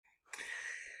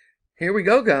Here we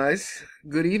go, guys.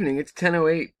 Good evening. It's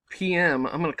 10:08 p.m.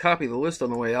 I'm going to copy the list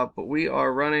on the way up, but we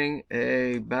are running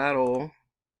a battle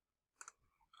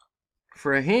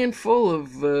for a handful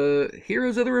of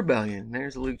Heroes of the Rebellion.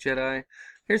 There's a Luke Jedi.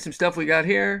 Here's some stuff we got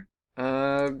here.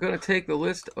 Going to take the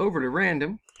list over to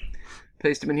random.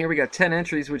 Paste them in here. We got 10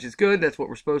 entries, which is good. That's what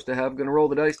we're supposed to have. Going to roll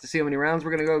the dice to see how many rounds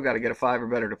we're going to go. Got to get a 5 or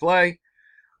better to play.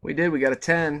 We did. We got a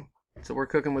 10. So we're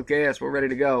cooking with gas. We're ready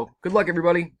to go. Good luck,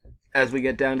 everybody, as we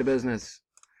get down to business.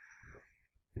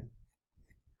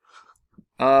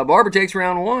 Barbara takes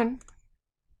round 1.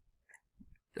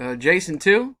 Jason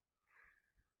 2.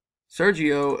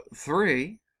 Sergio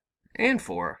 3 and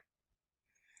 4.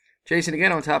 Jason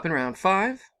again on top in round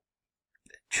 5.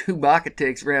 Chewbacca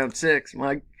takes round 6.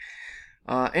 Mike.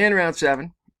 And round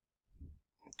 7.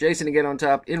 Jason again on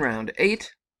top in round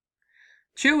 8.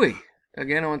 Chewie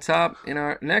again on top in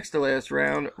our next to last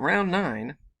round, round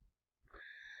 9.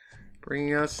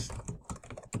 Bringing us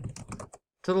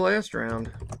to the last round.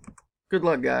 Good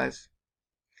luck, guys.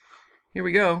 Here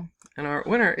we go. And our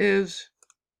winner is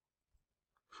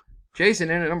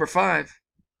Jason in at number 5.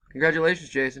 Congratulations,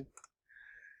 Jason.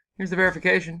 Here's the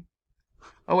verification.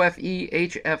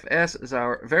 OFEHFS is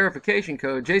our verification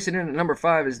code. Jason in at number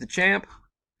 5 is the champ.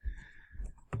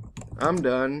 I'm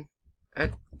done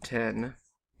at 10:09.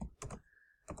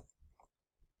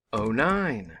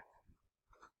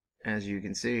 As you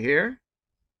can see here.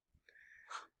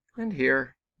 And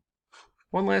here.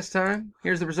 One last time.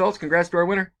 Here's the results. Congrats to our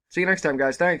winner. See you next time,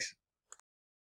 guys. Thanks.